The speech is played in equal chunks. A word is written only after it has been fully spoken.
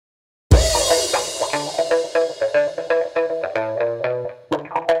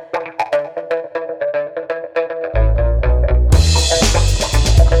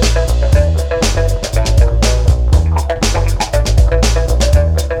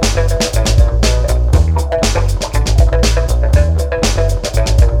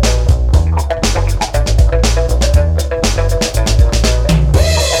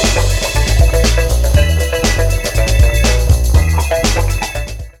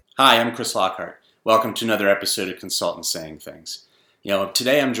Hi, I'm Chris Lockhart. Welcome to another episode of Consultants Saying Things.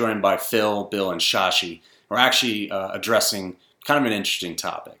 Today I'm joined by Phil, Bill, and Shashi. We're actually addressing kind of an interesting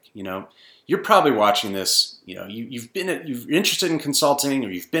topic. You're probably watching this. You're interested in consulting, or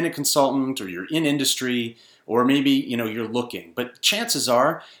you've been a consultant, or you're in industry, or maybe you're looking. But chances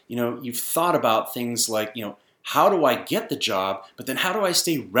are, you've thought about things like, how do I get the job? But then how do I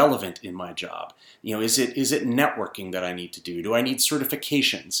stay relevant in my job? Is it networking that I need to do? Do I need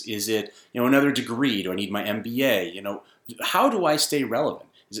certifications? Is it another degree? Do I need my MBA? How do I stay relevant?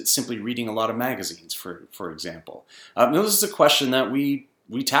 Is it simply reading a lot of magazines, for example? This is a question that we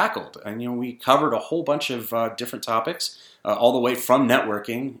tackled, and we covered a whole bunch of different topics, all the way from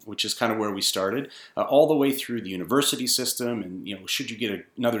networking, which is kind of where we started, all the way through the university system, and should you get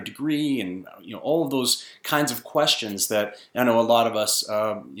another degree, and all of those kinds of questions that I know a lot of us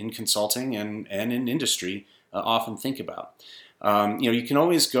in consulting and in industry often think about. You can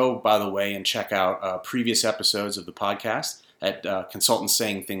always go, by the way, and check out previous episodes of the podcast at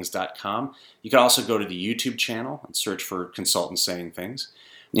consultantsayingthings.com. You can also go to the YouTube channel and search for Consultants Saying Things.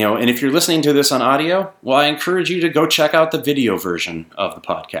 And if you're listening to this on audio, well, I encourage you to go check out the video version of the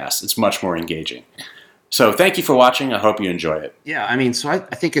podcast. It's much more engaging. So thank you for watching. I hope you enjoy it. Yeah, so I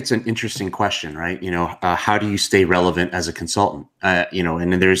think it's an interesting question, right? How do you stay relevant as a consultant?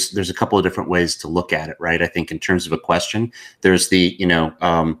 And there's a couple of different ways to look at it, right? I think in terms of a question, there's the,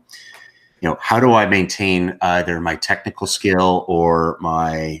 how do I maintain either my technical skill or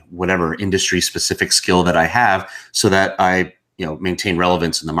my whatever industry specific skill that I have so that I, maintain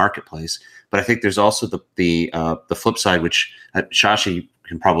relevance in the marketplace. But I think there's also the flip side, which Shashi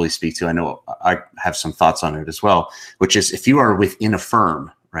can probably speak to. I know I have some thoughts on it as well, which is if you are within a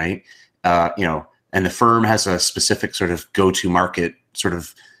firm, right, and the firm has a specific sort of go-to market sort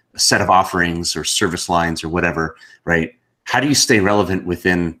of set of offerings or service lines or whatever, right? How do you stay relevant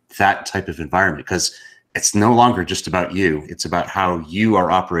within that type of environment? Because it's no longer just about you. It's about how you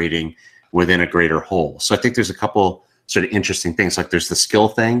are operating within a greater whole. So I think there's a couple sort of interesting things, like there's the skill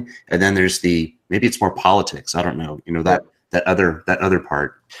thing, and then there's maybe it's more politics. I don't know, that other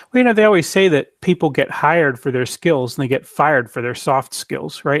part. Well, they always say that people get hired for their skills and they get fired for their soft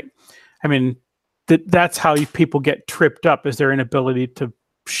skills, right? I mean, that's how people get tripped up, is their inability to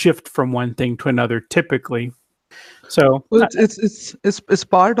shift from one thing to another typically. So it's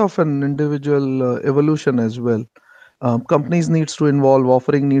part of an individual evolution as well. Companies needs to evolve,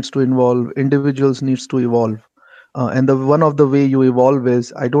 offering needs to evolve, individuals needs to evolve. And one of the way you evolve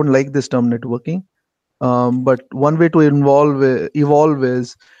is, I don't like this term networking, but one way to evolve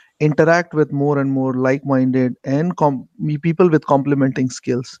is interact with more and more like-minded and people with complementing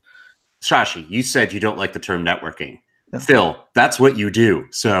skills. Shashi, you said you don't like the term networking. Yeah. Phil, that's what you do.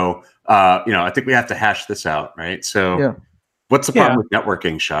 So, I think we have to hash this out, right? So yeah. What's the problem with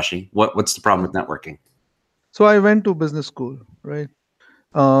networking, Shashi? What's the problem with networking? So I went to business school, right?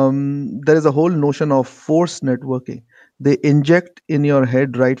 There is a whole notion of forced networking. They inject in your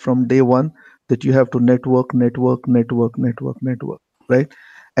head right from day one that you have to network, right?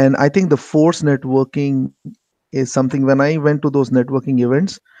 And I think the forced networking is something, when I went to those networking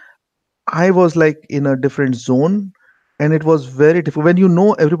events, I was like in a different zone, and it was very difficult.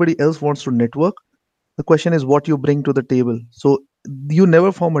 When everybody else wants to network, the question is what you bring to the table. So you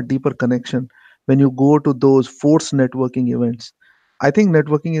never form a deeper connection when you go to those forced networking events. I think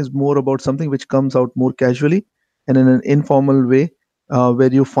networking is more about something which comes out more casually and in an informal way,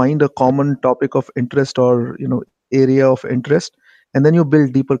 where you find a common topic of interest or area of interest, and then you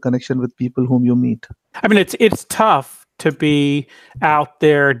build deeper connection with people whom you meet. I mean, it's tough to be out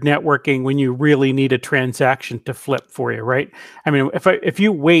there networking when you really need a transaction to flip for you, right? I mean, if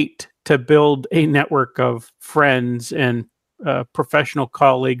you wait to build a network of friends and professional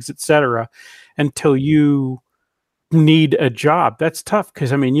colleagues, etc., until you need a job, that's tough,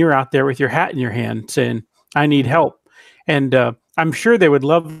 because you're out there with your hat in your hand saying, I need help. And I'm sure they would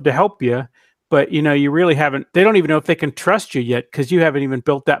love to help you, but you really haven't, they don't even know if they can trust you yet, because you haven't even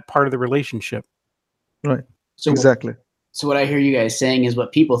built that part of the relationship. Right. So exactly. So what I hear you guys saying is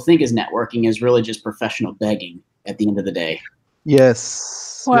what people think is networking is really just professional begging at the end of the day.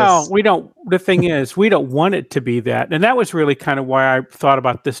 Yes. Well, the thing is, we don't want it to be that. And that was really kind of why I thought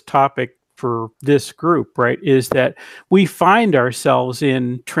about this topic for this group, right, is that we find ourselves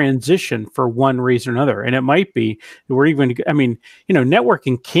in transition for one reason or another. And it might be,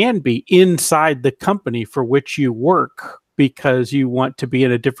 networking can be inside the company for which you work, because you want to be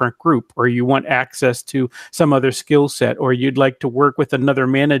in a different group, or you want access to some other skill set, or you'd like to work with another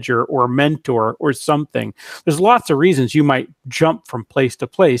manager or mentor or something. There's lots of reasons you might jump from place to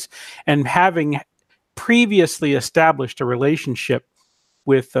place, and having previously established a relationship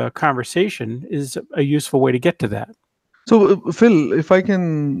with conversation is a useful way to get to that. So, Phil, if I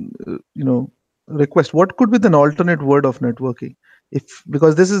can, request, what could be an alternate word of networking?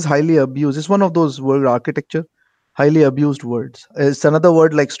 Because this is highly abused. It's one of those word architecture, highly abused words. It's another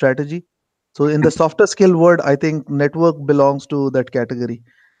word like strategy. So, in the softer skill word, I think network belongs to that category.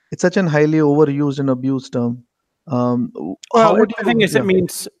 It's such an highly overused and abused term. How would the thing is, yeah.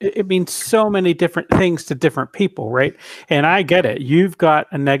 it means so many different things to different people, right? And I get it. You've got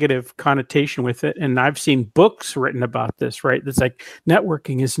a negative connotation with it, and I've seen books written about this, right? That's like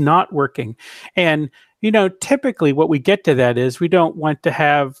networking is not working, and typically what we get to that is we don't want to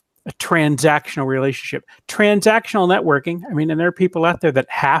have a transactional relationship. Transactional networking, I mean, and there are people out there that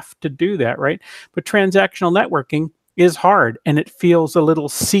have to do that, right? But transactional networking is hard and it feels a little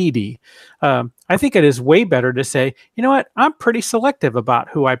seedy. I think it is way better to say, you know what, I'm pretty selective about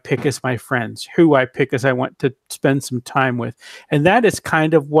who I pick as my friends, who I pick as I want to spend some time with. And that is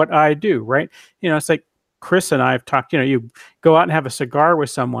kind of what I do, right? It's like Chris and I have talked, you go out and have a cigar with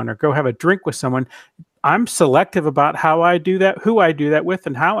someone or go have a drink with someone. I'm selective about how I do that, who I do that with,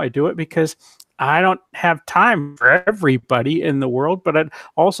 and how I do it, because I don't have time for everybody in the world. But I'd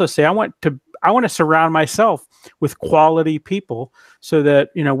also say I want to surround myself with quality people so that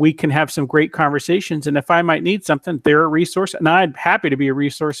we can have some great conversations. And if I might need something, they're a resource, and I'm happy to be a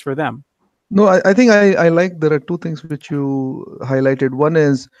resource for them. No, I think I like, there are two things which you highlighted. One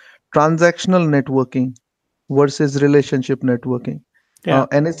is transactional networking versus relationship networking. Yeah.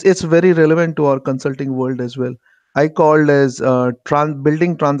 And it's very relevant to our consulting world as well. I called as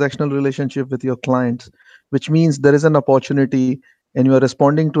building transactional relationship with your clients, which means there is an opportunity and you are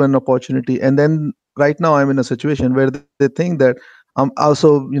responding to an opportunity. And then right now I'm in a situation where they think that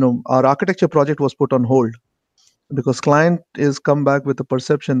also, our architecture project was put on hold because client is come back with the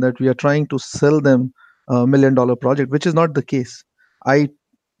perception that we are trying to sell them $1 million project, which is not the case. I,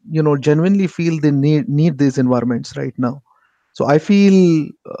 genuinely feel they need these environments right now. So I feel,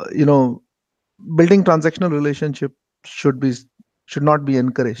 building transactional relationship should not be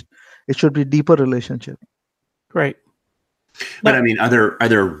encouraged. It should be deeper relationship. Right. But I mean, are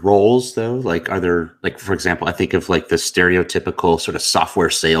there roles though? Like, for example, I think of like the stereotypical sort of software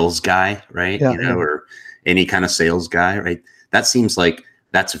sales guy, right? Yeah, or any kind of sales guy, right? That seems like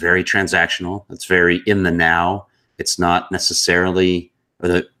that's very transactional. It's very in the now. It's not necessarily,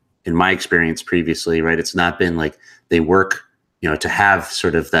 in my experience previously, right? It's not been like they work, to have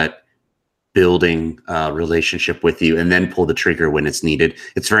sort of that building relationship with you and then pull the trigger when it's needed.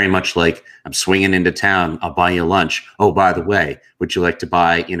 It's very much like, I'm swinging into town, I'll buy you lunch. Oh, by the way, would you like to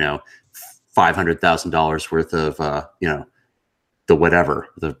buy, $500,000 worth of, the whatever,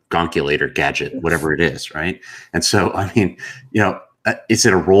 the Gonculator gadget, whatever it is, right? And so, I mean, is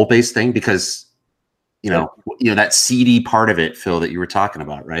it a role-based thing? Because, that seedy part of it, Phil, that you were talking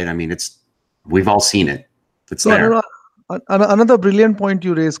about, right? I mean, we've all seen it. It's there. No. Another brilliant point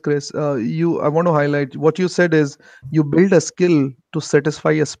you raised, Chris. I want to highlight what you said is you build a skill to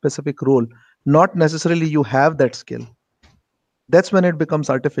satisfy a specific role. Not necessarily you have that skill. That's when it becomes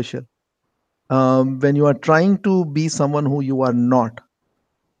artificial. When you are trying to be someone who you are not,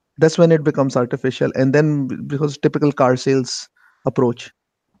 that's when it becomes artificial. And then because typical car sales approach.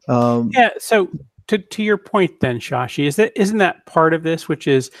 So to your point then, Shashi, isn't that part of this, which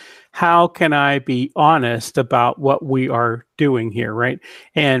is how can I be honest about what we are doing here, right?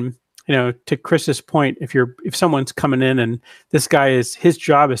 And to Chris's point, if someone's coming in and this guy his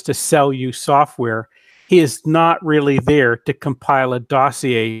job is to sell you software, he is not really there to compile a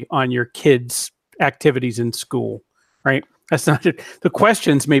dossier on your kids' activities in school, right? That's not it. The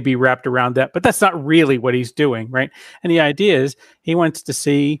questions may be wrapped around that, but that's not really what he's doing, right? And the idea is he wants to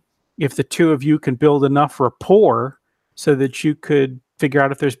see if the two of you can build enough rapport so that you could figure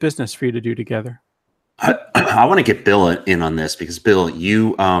out if there's business for you to do together. I want to get Bill in on this because Bill,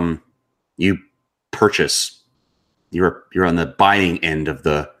 you purchase, you're on the buying end of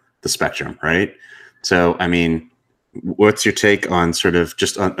the spectrum, right? So, I mean, what's your take on sort of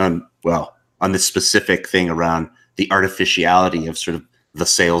just on this specific thing around the artificiality of sort of the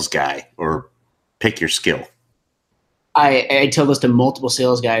sales guy, or pick your skill? I tell this to multiple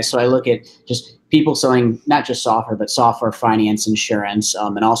sales guys. So I look at just people selling not just software, but software, finance, insurance,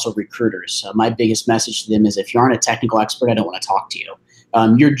 and also recruiters. My biggest message to them is if you aren't a technical expert, I don't want to talk to you.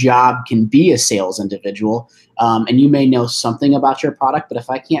 Your job can be a sales individual, and you may know something about your product, but if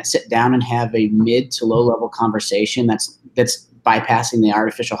I can't sit down and have a mid to low level conversation that's bypassing the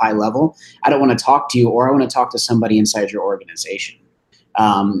artificial high level, I don't want to talk to you, or I want to talk to somebody inside your organization.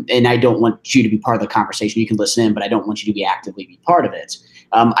 And I don't want you to be part of the conversation. You can listen in, but I don't want you to actively be part of it.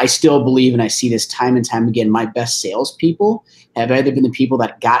 I still believe, and I see this time and time again, my best salespeople have either been the people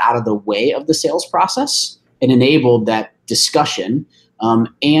that got out of the way of the sales process and enabled that discussion,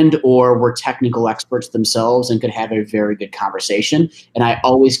 and or were technical experts themselves and could have a very good conversation. And I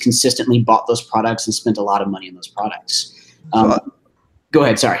always consistently bought those products and spent a lot of money on those products. Go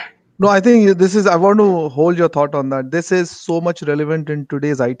ahead. Sorry. No, I think I want to hold your thought on that. This is so much relevant in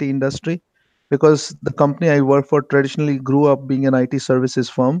today's IT industry because the company I work for traditionally grew up being an IT services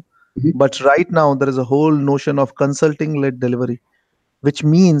firm. Mhm. But right now, there is a whole notion of consulting-led delivery, which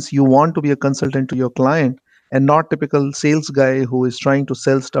means you want to be a consultant to your client and not typical sales guy who is trying to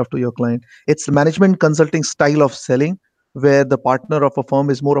sell stuff to your client. It's the management consulting style of selling where the partner of a firm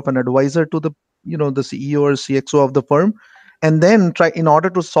is more of an advisor to the CEO or CXO of the firm, and then try in order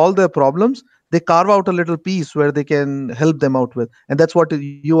to solve their problems, they carve out a little piece where they can help them out with. And that's what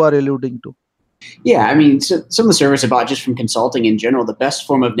you are alluding to. Yeah, I mean, so some of the service I bought just from consulting in general, the best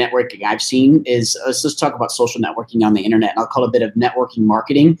form of networking I've seen is, let's talk about social networking on the internet. And I'll call it a bit of networking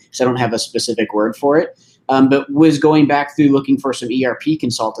marketing because I don't have a specific word for it. But was going back through looking for some ERP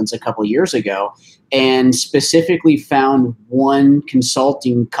consultants a couple of years ago and specifically found one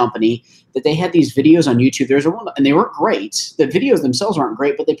consulting company that they had these videos on YouTube. There's one, and they weren't great. The videos themselves aren't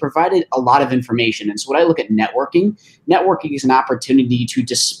great, but they provided a lot of information. And so when I look at networking is an opportunity to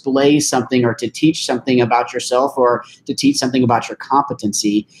display something or to teach something about yourself or to teach something about your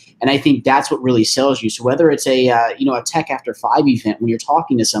competency. And I think that's what really sells you. So whether it's a Tech After 5 event when you're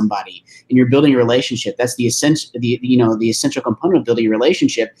talking to somebody and you're building a relationship, that's the essential component of building a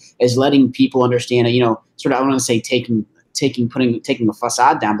relationship is letting people understand, I don't want to say taking a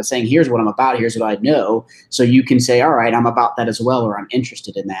facade down, but saying, here's what I'm about, here's what I know. So you can say, all right, I'm about that as well, or I'm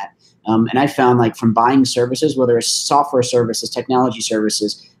interested in that. And I found like from buying services, whether it's software services, technology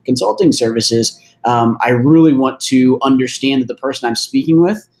services, consulting services, I really want to understand that the person I'm speaking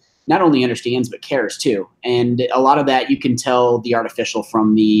with not only understands, but cares too. And a lot of that you can tell the artificial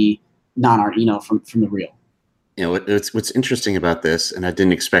from the non-art, from the real. What's interesting about this, and I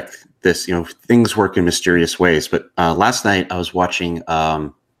didn't expect this, things work in mysterious ways, but last night I was watching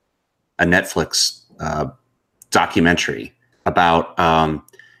a Netflix documentary about,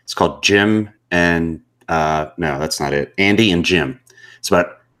 it's called Jim and, no, that's not it, Andy and Jim. It's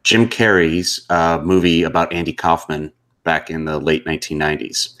about Jim Carrey's movie about Andy Kaufman back in the late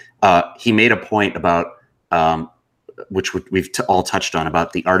 1990s. He made a point about, which we've all touched on,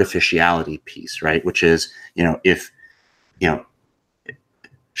 about the artificiality piece, right? Which is,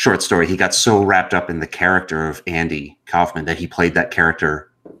 short story, he got so wrapped up in the character of Andy Kaufman that he played that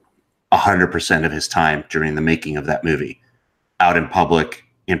character 100% of his time during the making of that movie, out in public,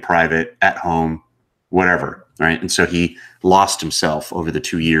 in private, at home, whatever, right? And so he lost himself over the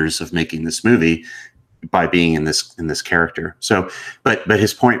 2 years of making this movie by being in this character. So, but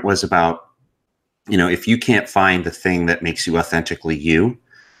his point was about, if you can't find the thing that makes you authentically you,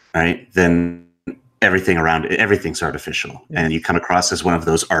 right, then everything around it, everything's artificial. And you come across as one of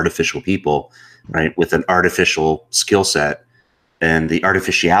those artificial people, right, with an artificial skill set, and the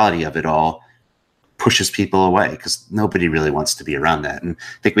artificiality of it all pushes people away because nobody really wants to be around that. And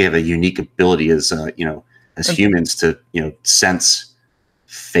I think we have a unique ability as humans to, sense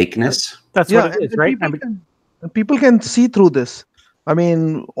fakeness. That's what it is, right? People can see through this. I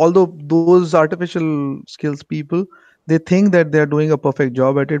mean, although those artificial skills people, they think that they're doing a perfect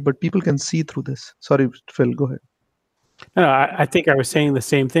job at it, but people can see through this. Sorry, Phil, go ahead. No, I think I was saying the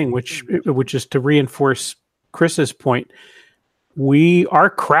same thing, which is to reinforce Chris's point. Our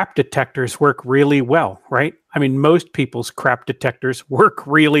crap detectors work really well, right? I mean, most people's crap detectors work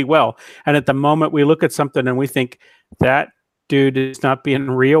really well. And at the moment we look at something and we think that dude is not being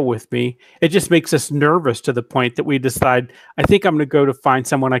real with me, it just makes us nervous to the point that we decide, I think I'm going to go to find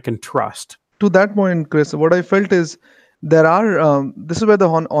someone I can trust. To that point, Chris, what I felt is there are, this is where the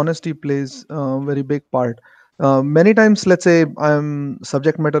honesty plays a very big part. Many times, let's say I'm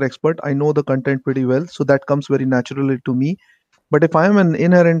subject matter expert, I know the content pretty well, so that comes very naturally to me. But if I'm an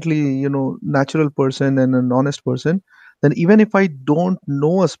inherently, natural person and an honest person, then even if I don't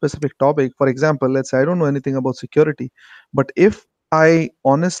know a specific topic, for example, let's say I don't know anything about security, but if I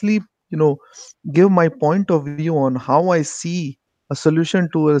honestly, give my point of view on how I see a solution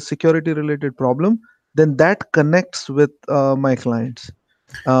to a security related problem, then that connects with my clients.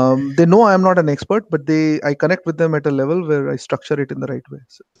 They know I'm not an expert, but I connect with them at a level where I structure it in the right way.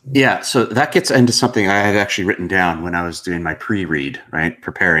 So. Yeah, so that gets into something I had actually written down when I was doing my pre-read, right,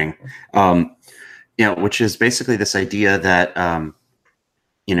 preparing, which is basically this idea that,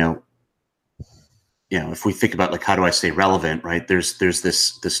 if we think about like how do I stay relevant, right? There's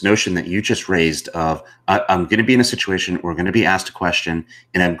this notion that you just raised of I'm going to be in a situation where I'm going to be asked a question,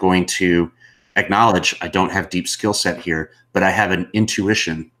 and I'm going to acknowledge I don't have deep skill set here, but I have an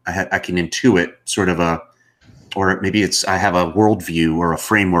intuition. I can intuit sort of or maybe I have a worldview or a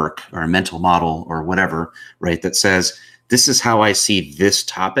framework or a mental model or whatever, right? That says this is how I see this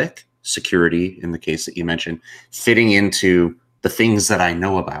topic, security in the case that you mentioned, fitting into the things that I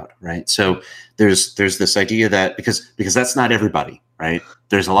know about, right? So there's this idea that because that's not everybody, right?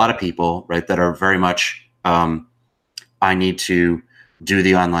 There's a lot of people, right, that are very much I need to do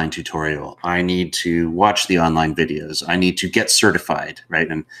the online tutorial. I need to watch the online videos. I need to get certified, right,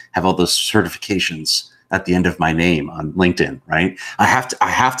 and have all those certifications at the end of my name on LinkedIn, right? I have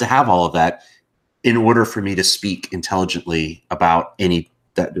to have all of that in order for me to speak intelligently about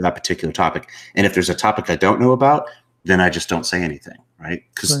that particular topic. And if there's a topic I don't know about, then I just don't say anything, right?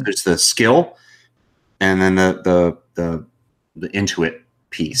 Because there's the skill and then the intuit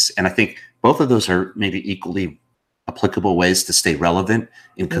piece. And I think both of those are maybe equally applicable ways to stay relevant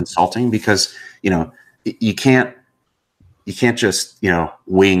in consulting, because you can't just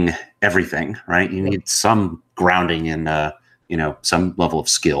wing everything, right? You need some grounding in some level of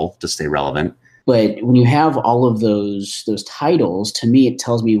skill to stay relevant. But when you have all of those titles, to me, it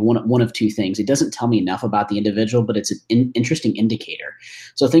tells me one of two things. It doesn't tell me enough about the individual, but it's an interesting indicator.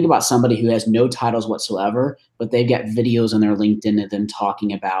 So think about somebody who has no titles whatsoever, but they've got videos on their LinkedIn of them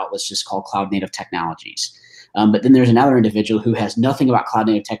talking about, let's just call cloud native technologies. But then there's another individual who has nothing about cloud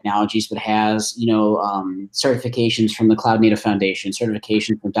native technologies, but has certifications from the Cloud Native Foundation,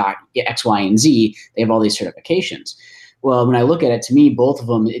 certification from X, Y, and Z. They have all these certifications. Well, when I look at it, to me, both of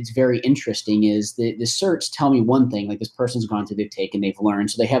them, it's very interesting. Is the certs tell me one thing, like this person's gone through, they've taken, they've learned,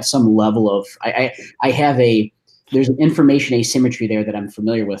 so they have some level of. There's an information asymmetry there that I'm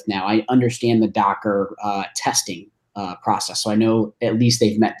familiar with now. I understand the Docker testing process, so I know at least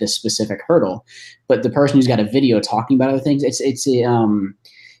they've met this specific hurdle. But the person who's got a video talking about other things, I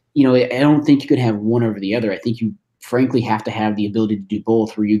don't think you could have one over the other. I think you frankly have to have the ability to do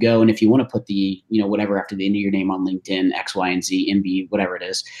both, where you go, and if you want to put the whatever after the end of your name on LinkedIn, X, Y, and Z, MB, whatever it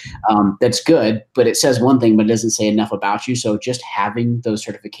is, that's good, but it says one thing but it doesn't say enough about you. So just having those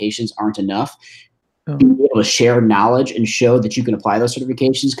certifications aren't enough. Being able to share knowledge and show that you can apply those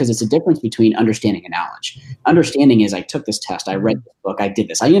certifications, because it's a difference between understanding and knowledge. Understanding is I took this test, I read this book, I did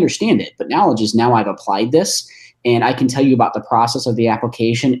this, I understand it. But knowledge is now I've applied this, and I can tell you about the process of the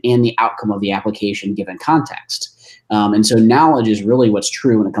application and the outcome of the application given context. And so knowledge is really what's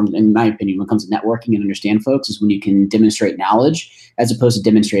true when it comes, in my opinion, when it comes to networking and understand folks, is when you can demonstrate knowledge as opposed to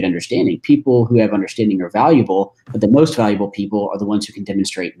demonstrate understanding. People who have understanding are valuable, but the most valuable people are the ones who can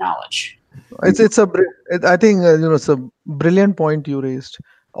demonstrate knowledge. I think it's a brilliant point you raised.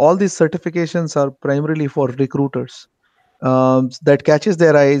 All these certifications are primarily for recruiters. That catches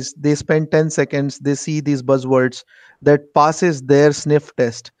their eyes. They spend 10 seconds. They see these buzzwords that passes their sniff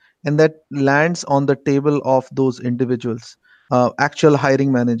test, and that lands on the table of those individuals, actual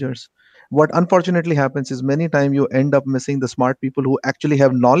hiring managers. What unfortunately happens is many times you end up missing the smart people who actually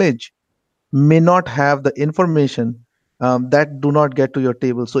have knowledge, may not have the information, that do not get to your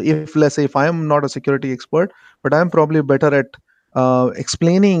table. So let's say if I am not a security expert, but I'm probably better at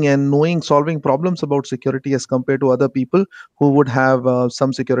explaining and solving problems about security as compared to other people who would have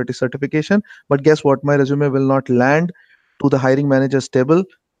some security certification. But guess what? My resume will not land to the hiring manager's table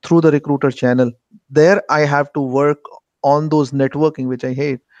through the recruiter channel. There I have to work on those networking, which I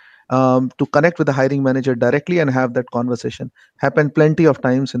hate, to connect with the hiring manager directly and have that conversation. Happened plenty of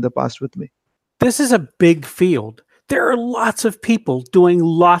times in the past with me. This is a big field. There are lots of people doing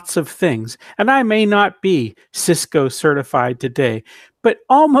lots of things, and I may not be Cisco certified today, but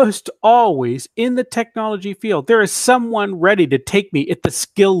almost always in the technology field, there is someone ready to take me at the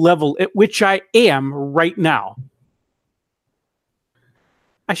skill level at which I am right now.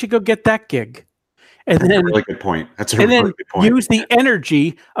 I should go get that gig. And That's then a really good point. That's a really good point. Use the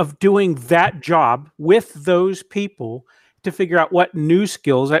energy of doing that job with those people to figure out what new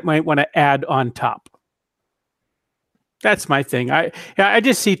skills I might want to add on top. That's my thing. I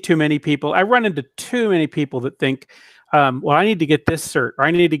just see too many people. I run into too many people that think, well, I need to get this cert, or I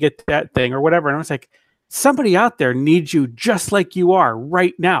need to get that thing, or whatever. And I was like, somebody out there needs you just like you are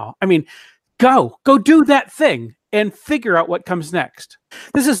right now. I mean, go do that thing and figure out what comes next.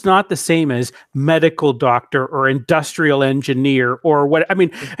 This is not the same as medical doctor or industrial engineer or what. I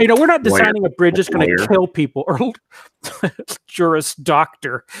mean, we're not designing a bridge that's going to kill people, or Juris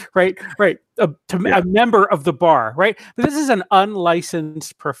Doctor, right? A member of the bar, right? But this is an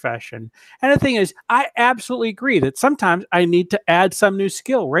unlicensed profession. And the thing is, I absolutely agree that sometimes I need to add some new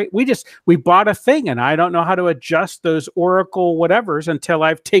skill, right? We bought a thing and I don't know how to adjust those Oracle whatevers until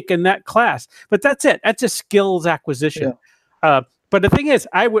I've taken that class. But that's it. That's a skills acquisition. Yeah. But the thing is,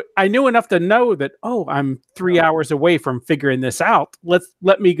 I knew enough to know that, I'm 3 hours away from figuring this out.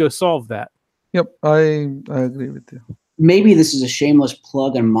 Let me go solve that. Yep, I agree with you. Maybe this is a shameless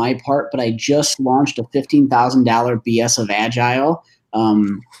plug on my part, but I just launched a $15,000 BS of Agile.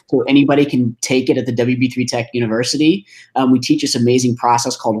 So anybody can take it at the WB3 Tech University. We teach this amazing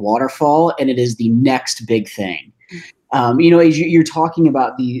process called Waterfall, and it is the next big thing. As you're talking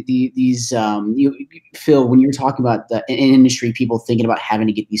about these, Phil, when you're talking about the industry, people thinking about having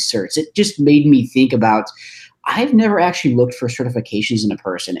to get these certs, it just made me think about, I've never actually looked for certifications in a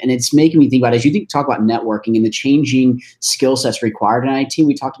person. And it's making me think about, as you talk about networking and the changing skill sets required in IT,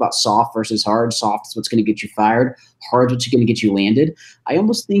 we talked about soft versus hard. Soft is what's going to get you fired. Hard is what's going to get you landed. I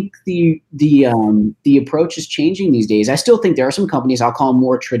almost think the approach is changing these days. I still think there are some companies, I'll call them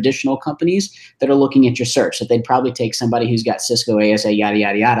more traditional companies, that are looking at your search, that they'd probably take somebody who's got Cisco, ASA, yada,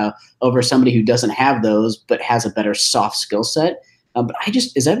 yada, yada, over somebody who doesn't have those, but has a better soft skill set. But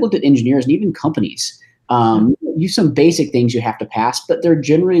as I've looked at engineers and even companies, use some basic things you have to pass, but they're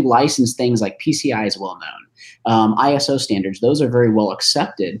generally licensed things like PCI is well known. ISO standards, those are very well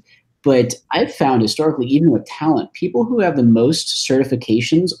accepted. But I've found historically, even with talent, people who have the most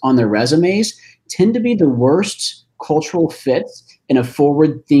certifications on their resumes tend to be the worst cultural fits in a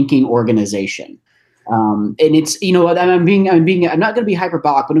forward-thinking organization. And it's, I'm not going to be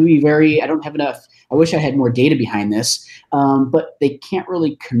hyperbolic, but I'm going to be I don't have enough. I wish I had more data behind this, but they can't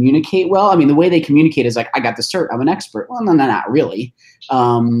really communicate well. I mean, the way they communicate is like, I got the cert, I'm an expert. Well, no, not really.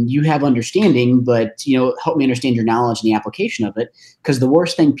 You have understanding, but, help me understand your knowledge and the application of it. Because the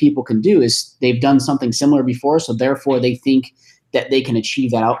worst thing people can do is they've done something similar before, so therefore they think that they can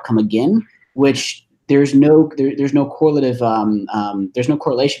achieve that outcome again, which there's no correlative, there's no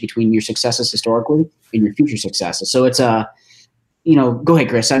correlation between your successes historically and your future successes. So it's go ahead,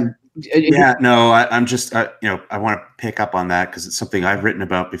 Chris. I'm just, I want to pick up on that because it's something I've written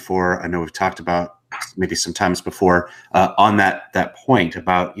about before. I know we've talked about maybe sometimes before on that point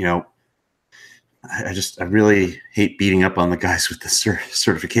about, I really hate beating up on the guys with the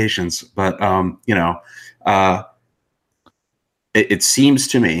certifications, but, it seems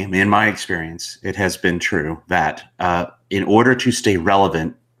to me, in my experience, it has been true that in order to stay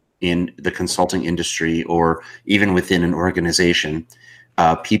relevant in the consulting industry or even within an organization,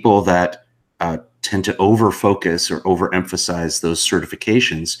 people that tend to over-focus or overemphasize those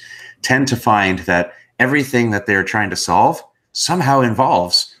certifications tend to find that everything that they're trying to solve somehow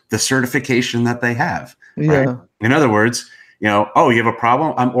involves the certification that they have. Yeah. Right? In other words, you have a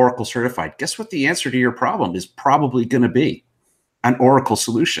problem? I'm Oracle certified. Guess what the answer to your problem is probably going to be? An Oracle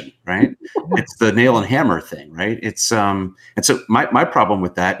solution, right? It's the nail and hammer thing, right? It's and so my problem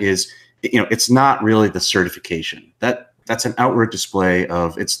with that is, it's not really the certification. That's an outward display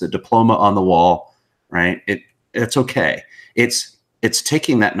of, it's the diploma on the wall, right? It's okay. It's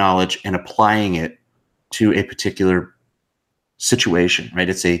taking that knowledge and applying it to a particular situation, right?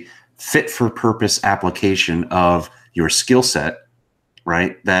 It's a fit for purpose application of your skill set,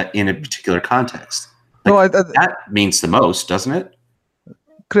 right? That in a particular context. That means the most, doesn't it?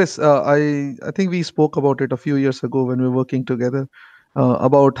 Chris, I think we spoke about it a few years ago when we were working together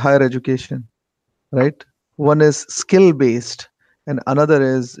about higher education, right? One is skill-based and another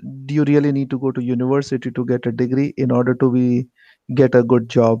is, do you really need to go to university to get a degree in order to get a good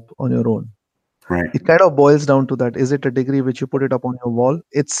job on your own? Right. It kind of boils down to that. Is it a degree which you put it up on your wall?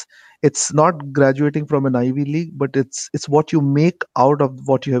 It's not graduating from an Ivy League, but it's what you make out of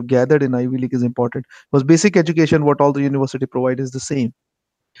what you have gathered in Ivy League is important. Because basic education, what all the university provide, is the same.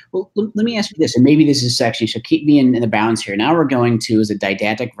 Well, let me ask you this, and maybe this is section, so keep me in the bounds here. Now we're going to, is it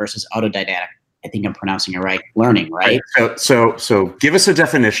didactic versus autodidactic? I think I'm pronouncing it right. Learning, right? So give us a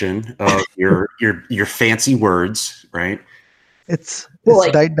definition of your fancy words, right? It's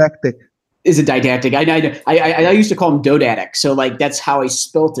didactic. Is it didactic? I used to call them dodadic. So that's how I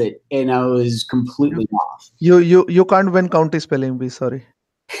spelt it, and I was completely off. You can't win county spelling bee. Sorry.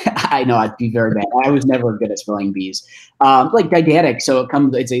 I know I'd be very bad. I was never good at spelling bees. Like didactic, so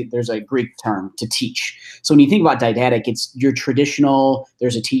there's a Greek term to teach. So when you think about didactic, it's your traditional.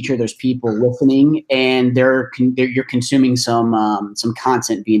 There's a teacher, there's people listening, and you're consuming some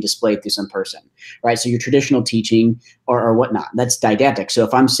content being displayed through some person, right? So your traditional teaching or whatnot, that's didactic. So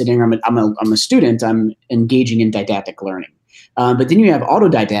if I'm sitting, I'm a student, I'm engaging in didactic learning. But then you have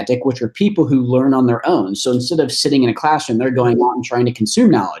autodidactic, which are people who learn on their own. So instead of sitting in a classroom, they're going out and trying to consume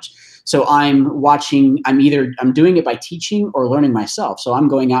knowledge. So I'm doing it by teaching or learning myself. So I'm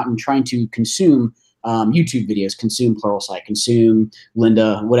going out and trying to consume YouTube videos, consume Pluralsight, consume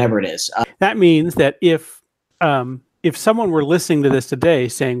Lynda, whatever it is. That means that if someone were listening to this today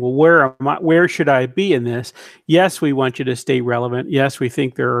saying, well, where should I be in this? Yes, we want you to stay relevant. Yes, we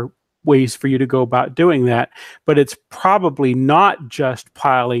think there are ways for you to go about doing that, but it's probably not just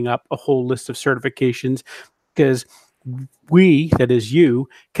piling up a whole list of certifications, because that is you,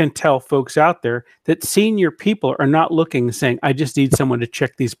 can tell folks out there that senior people are not looking saying, I just need someone to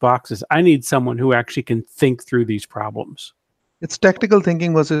check these boxes. I need someone who actually can think through these problems. It's tactical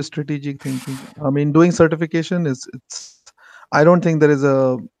thinking versus strategic thinking. I mean, doing certification I don't think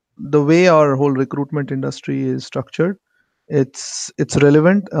the way our whole recruitment industry is structured, it's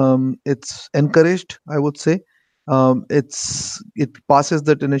relevant. It's encouraged, I would say. It passes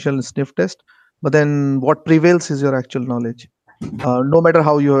that initial sniff test, but then what prevails is your actual knowledge, no matter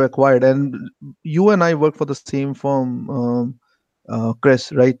how you have acquired. And you and I work for the same firm,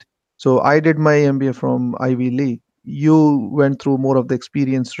 Chris, right? So I did my MBA from Ivy League. You went through more of the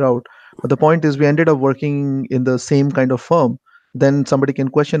experience route, but the point is we ended up working in the same kind of firm. Then somebody can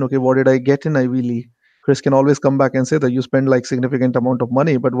question, okay, what did I get in Ivy League? Chris can always come back and say that you spend like significant amount of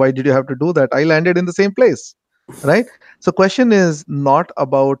money, but why did you have to do that? I landed in the same place, right? So question is not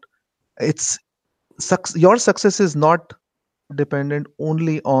about your success is not dependent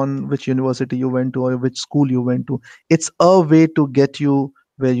only on which university you went to or which school you went to. It's a way to get you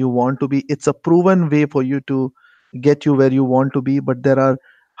where you want to be. It's a proven way for you to get you where you want to be, but there are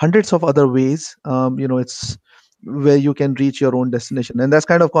hundreds of other ways. It's where you can reach your own destination, and that's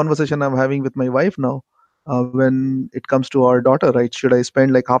kind of conversation I'm having with my wife now. When it comes to our daughter, right? Should I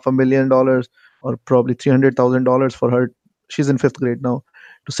spend like $500,000 or probably $300,000 for her? She's in 5th grade now,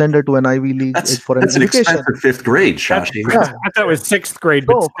 to send her to an Ivy League for an education. That's an expensive 5th grade, Shashi. I thought it was 6th grade,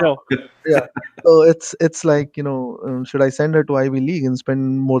 but still. Yeah. So it's like, should I send her to Ivy League and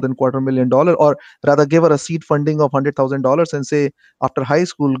spend more than $250,000, or rather give her a seed funding of $100,000 and say, after high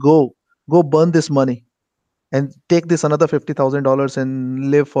school, go burn this money and take this another $50,000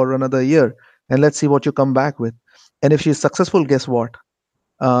 and live for another year, and let's see what you come back with. And if she's successful, guess what?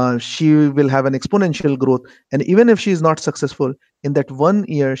 She will have an exponential growth. And even if she's not successful, in that 1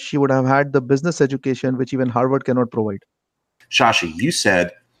 year, she would have had the business education, which even Harvard cannot provide. Shashi, you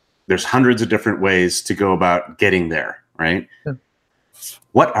said there's hundreds of different ways to go about getting there, right? Yeah.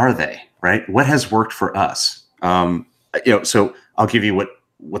 What are they, right? What has worked for us? So I'll give you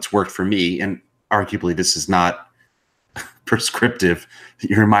what's worked for me, and arguably this is not prescriptive.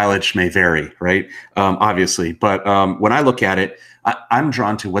 Your mileage may vary, right? Obviously, but when I look at it, I'm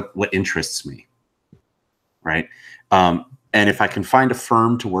drawn to what interests me, right? And if I can find a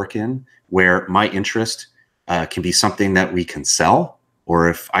firm to work in where my interest can be something that we can sell, or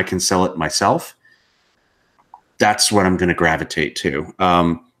if I can sell it myself, that's what I'm going to gravitate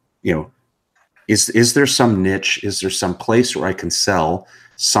to. Is there some niche? Is there some place where I can sell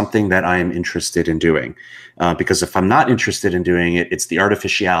something that I am interested in doing? Because if I'm not interested in doing it, it's the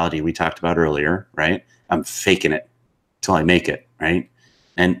artificiality we talked about earlier, right? I'm faking it till I make it, right?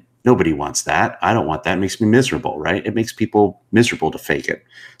 And nobody wants that. I don't want that. It makes me miserable, right? It makes people miserable to fake it.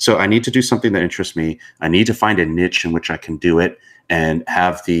 So I need to do something that interests me. I need to find a niche in which I can do it and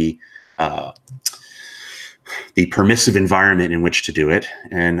have the permissive environment in which to do it.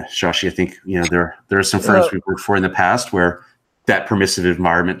 And Shashi, I think there are some firms we've worked for in the past where that permissive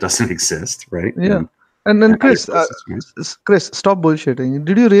environment doesn't exist, right? Yeah. And then Chris, stop bullshitting.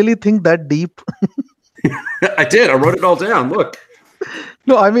 Did you really think that deep? I did. I wrote it all down. Look.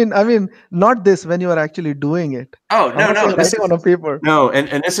 No, I mean, not this when you are actually doing it. Oh, no. This is on a paper. No,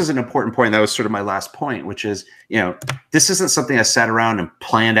 and this is an important point. That was sort of my last point, which is, this isn't something I sat around and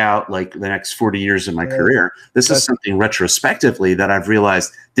planned out like the next 40 years of my career. This is something retrospectively that I've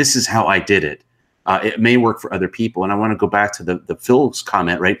realized this is how I did it. It may work for other people. And I want to go back to the Phil's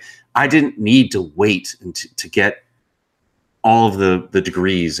comment, right? I didn't need to wait to get all of the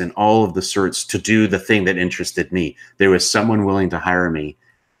degrees and all of the certs to do the thing that interested me. There was someone willing to hire me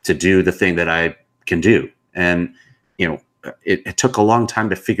to do the thing that I can do. And, it took a long time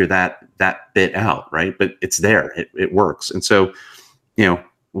to figure that bit out, right? But it's there, it works. And so,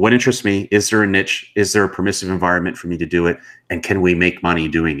 what interests me? Is there a niche? Is there a permissive environment for me to do it? And can we make money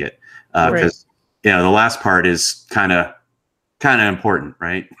doing it? Because the last part is kind of important,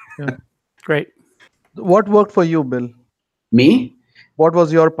 right? Yeah. Great. What worked for you, Bill? Me? What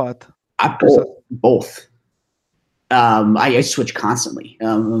was your path? Both. I switch constantly.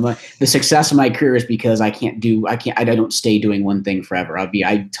 The success of my career is because I don't stay doing one thing forever.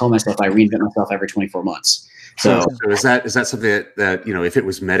 I tell myself I reinvent myself every 24 months. So is that something that if it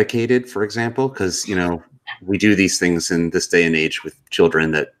was medicated, for example, because we do these things in this day and age with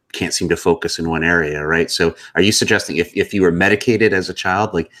children that can't seem to focus in one area, right? So are you suggesting if you were medicated as a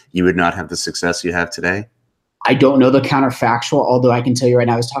child, like you would not have the success you have today? I don't know the counterfactual, although I can tell you right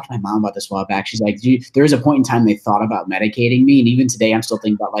now, I was talking to my mom about this a while back. She's like, there was a point in time they thought about medicating me. And even today, I'm still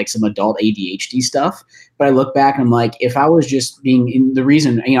thinking about like some adult ADHD stuff. But I look back and I'm like, if I was just being in the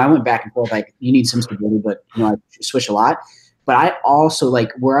reason, I went back and forth, like you need some stability, but I switch a lot. But I also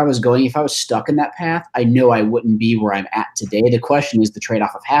like where I was going. If I was stuck in that path, I know I wouldn't be where I'm at today. The question is the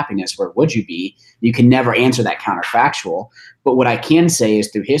trade-off of happiness. Where would you be? You can never answer that counterfactual. But what I can say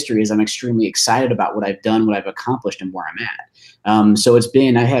is through history is I'm extremely excited about what I've done, what I've accomplished, and where I'm at. So it's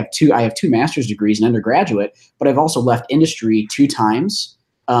been I have two master's degrees in undergraduate, but I've also left industry 2 times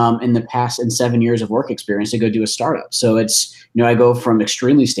in the past 7 years of work experience to go do a startup. So it's I go from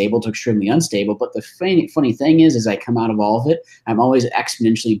extremely stable to extremely unstable. But the funny thing is I come out of all of it, I'm always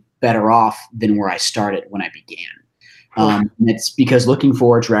exponentially better off than where I started when I began. And it's because looking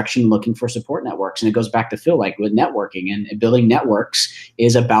for direction, looking for support networks. And it goes back to Phil, like with networking and building networks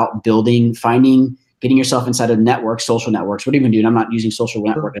is about getting yourself inside of networks, social networks, what even do. And I'm not using social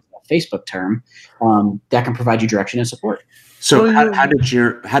network as a Facebook term that can provide you direction and support. So how did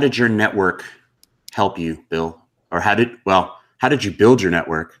your network help you, Bill? Or how did you build your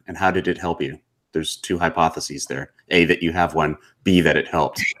network and how did it help you? There's 2 hypotheses there. A, that you have one. B, that it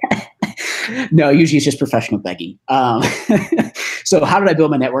helped. No, usually it's just professional begging. So how did I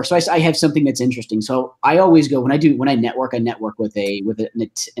build my network? So I have something that's interesting. So I always go when I network with an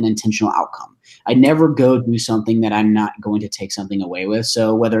intentional outcome. I never go do something that I'm not going to take something away with.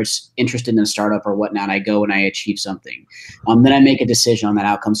 So whether it's interested in a startup or whatnot, I go and I achieve something. Then I make a decision on that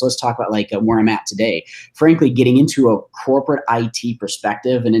outcome. So let's talk about where I'm at today. Frankly, getting into a corporate IT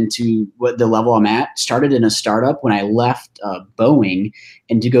perspective and into what the level I'm at started in a startup when I left Boeing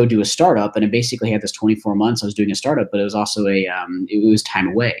and to go do a startup. And I basically had this 24 months I was doing a startup, but it was also it was time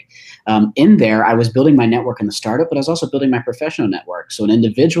away. In there, I was building my network in the startup, but I was also building my professional network. So an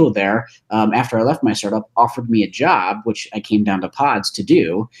individual there, after I left my startup, offered me a job, which I came down to Pods to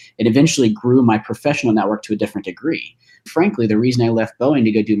do. It eventually grew my professional network to a different degree. Frankly, the reason I left Boeing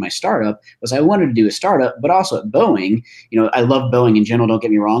to go do my startup was I wanted to do a startup, but also at Boeing, I love Boeing in general, don't get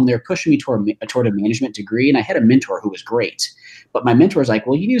me wrong. They're pushing me toward a management degree, and I had a mentor who was great. But my mentor was like,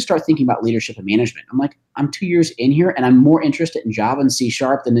 well, you need to start thinking about leadership and management. I'm like, I'm 2 years in here, and I'm more interested in Java and C#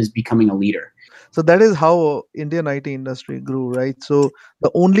 than is becoming a leader. So that is how Indian IT industry grew, right? So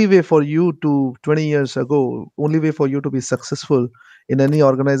the only way for you to 20 years ago, only way for you to be successful in any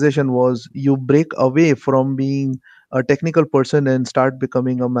organization was you break away from being a technical person and start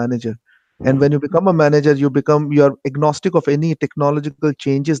becoming a manager. And when you become a manager, you are agnostic of any technological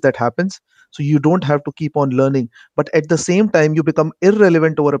changes that happens. So you don't have to keep on learning, but at the same time, you become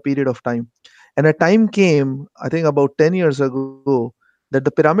irrelevant over a period of time. And a time came, I think about 10 years ago, that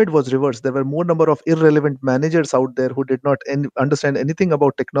the pyramid was reversed. There were more number of irrelevant managers out there who did not understand anything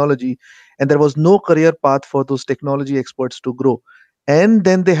about technology. And there was no career path for those technology experts to grow. And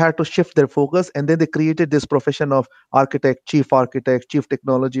then they had to shift their focus. And then they created this profession of architect, chief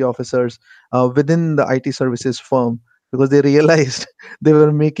technology officers within the IT services firm, because they realized they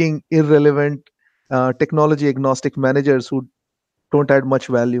were making irrelevant technology agnostic managers who don't add much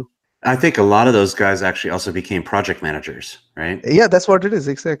value. I think a lot of those guys actually also became project managers, right? Yeah, that's what it is.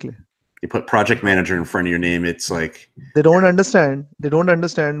 Exactly. You put project manager in front of your name, it's like they don't understand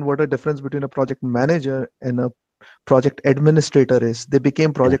what a difference between a project manager and a project administrator is. They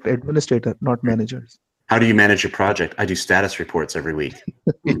became project administrator, not managers. How do you manage your project? I do status reports every week.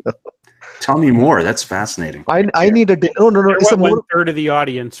 Tell me more. That's fascinating. I need a no. It's one third of the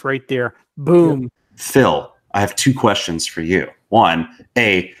audience right there. Boom. Yeah. Phil, I have 2 questions for you. One,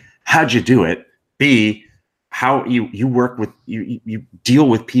 A, how'd you do it? B, how you work with you deal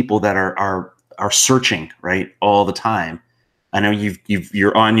with people that are searching, right, all the time. I know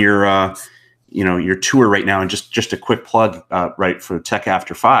you're on your your tour right now, and just a quick plug, right, for Tech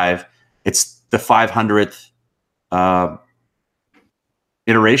After 5. It's the 500th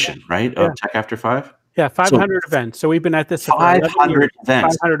iteration, right, of Tech After 5. Yeah, 500 events. So we've been at this 500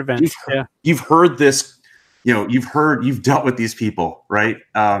 events. 500 events. You've heard this you've dealt with these people, right?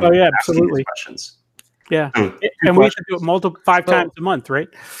 Oh yeah, asking these absolutely. questions. Yeah, So, and we have to do it 5 times a month, right?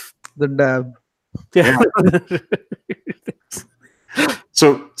 The dab. Yeah.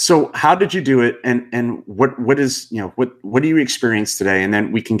 So how did you do it, and what is, what do you experience today, and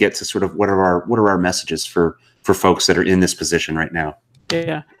then we can get to sort of what are our messages for folks that are in this position right now.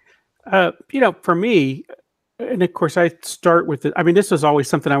 Yeah, for me, and of course I start with it. I mean, this was always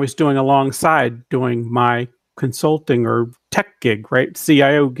something I was doing alongside doing my consulting or tech gig, right?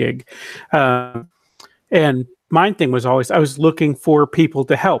 CIO gig, and my thing was always I was looking for people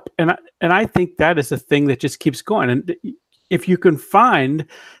to help, and I think that is a thing that just keeps going. And if you can find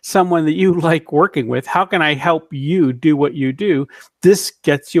someone that you like working with, how can I help you do what you do? This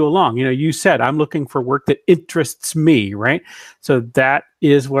gets you along. You said I'm looking for work that interests me, right? So that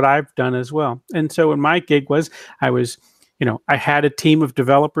is what I've done as well. And so in my gig I had a team of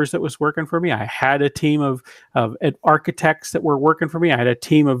developers that was working for me. I had a team of architects that were working for me. I had a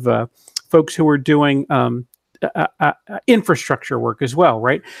team of folks who were doing infrastructure work as well,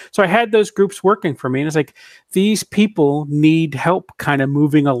 right? So I had those groups working for me, and it's like these people need help kind of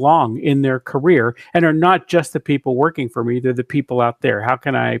moving along in their career, and are not just the people working for me, they're the people out there. How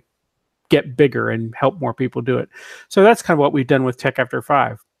can I get bigger and help more people do it? So that's kind of what we've done with Tech After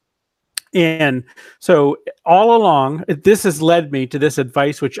 5. And so all along, this has led me to this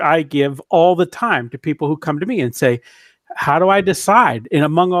advice, which I give all the time to people who come to me and say, how do I decide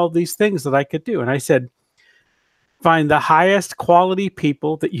among all these things that I could do? And I said, find the highest quality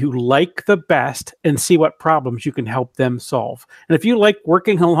people that you like the best and see what problems you can help them solve. And if you like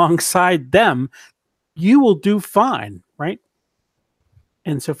working alongside them, you will do fine, right?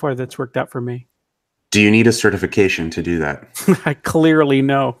 And so far, that's worked out for me. Do you need a certification to do that? I clearly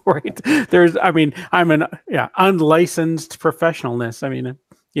know, right? I'm an unlicensed professionalness. I mean,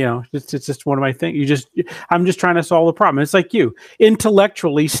 it's just one of my things. I'm just trying to solve the problem. It's like you,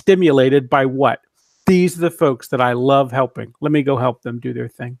 intellectually stimulated by what? These are the folks that I love helping. Let me go help them do their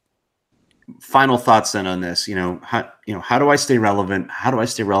thing. Final thoughts then on this. How do I stay relevant? How do I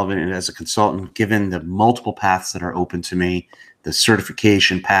stay relevant as a consultant, given the multiple paths that are open to me, the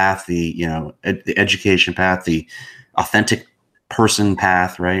certification path, the education path, the authentic person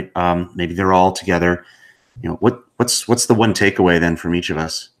path, right? Maybe they're all together. What's the one takeaway then from each of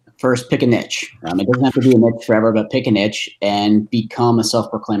us? First, pick a niche. It doesn't have to be a niche forever, but pick a niche and become a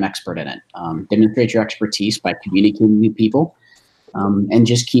self-proclaimed expert in it. Demonstrate your expertise by communicating with people, and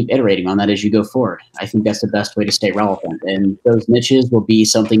just keep iterating on that as you go forward. I think that's the best way to stay relevant. And those niches will be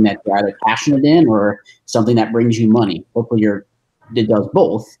something that you're either passionate in or something that brings you money. Hopefully it does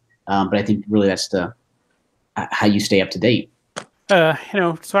both, but I think really that's how you stay up to date. So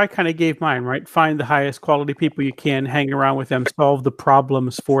I kind of gave mine, right? Find the highest quality people you can, hang around with them, solve the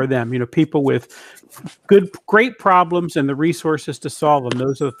problems for them. People with great problems and the resources to solve them.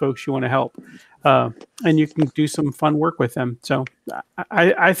 Those are the folks you want to help. And you can do some fun work with them. So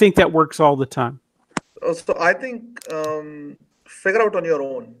I think that works all the time. So I think figure out on your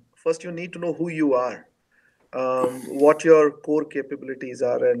own. First, you need to know who you are, what your core capabilities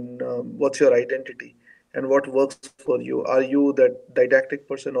are, and what's your identity. And what works for you. Are you that didactic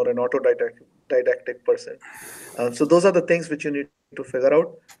person or an autodidactic person? So those are the things which you need to figure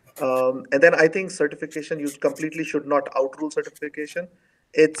out. And then I think certification, you completely should not outrule certification.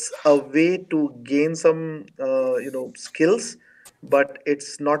 It's a way to gain some skills, but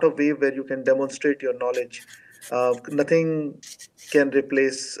it's not a way where you can demonstrate your knowledge. Nothing can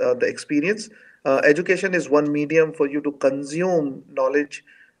replace the experience. Education is one medium for you to consume knowledge.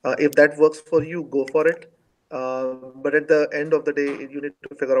 If that works for you, go for it. But at the end of the day, you need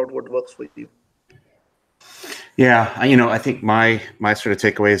to figure out what works for you. Yeah, I think my sort of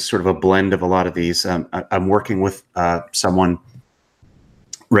takeaway is sort of a blend of a lot of these. I'm working with someone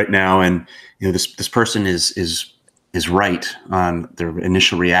right now, and this person is right on their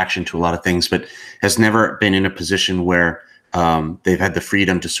initial reaction to a lot of things, but has never been in a position where they've had the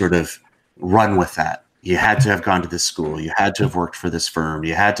freedom to sort of run with that. You had to have gone to this school. You had to have worked for this firm.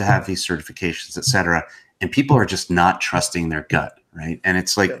 You had to have these certifications, et cetera. And people are just not trusting their gut, right? And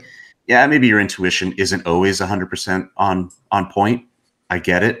it's like, yeah, maybe your intuition isn't always 100% on point. I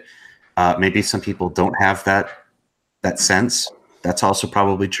get it. Maybe some people don't have that sense. That's also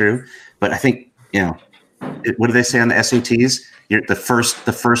probably true. But I think, what do they say on the SATs? You're the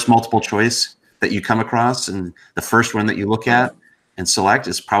first multiple choice that you come across, and the first one that you look at and select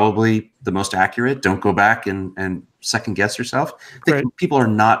is probably the most accurate. Don't go back and second guess yourself. I think people are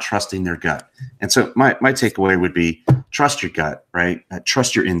not trusting their gut. And so my takeaway would be, trust your gut, right?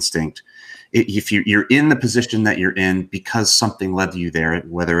 Trust your instinct. If you're in the position that you're in because something led you there,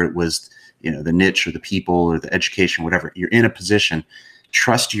 whether it was, the niche or the people or the education, whatever, you're in a position,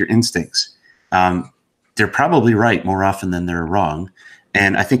 trust your instincts. They're probably right more often than they're wrong.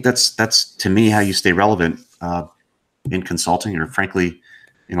 And I think that's to me how you stay relevant in consulting, or frankly,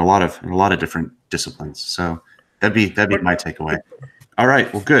 in a lot of different disciplines. So that'd be my takeaway. All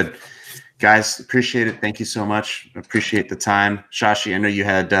right, well, good, guys. Appreciate it. Thank you so much. Appreciate the time, Shashi. I know you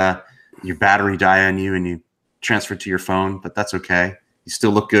had your battery die on you and you transferred to your phone, but that's okay. You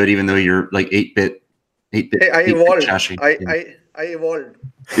still look good, even though you're like 8-bit. Hey, I evolved. Shashi. I evolved.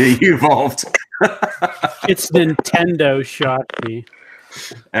 Yeah, you evolved. It's Nintendo, Shashi.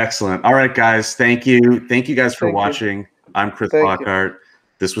 Excellent. All right, guys. Thank you. Thank you guys for watching. I'm Chris Lockhart.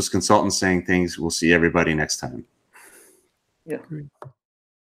 This was Consultants Saying Things. We'll see everybody next time. Yeah.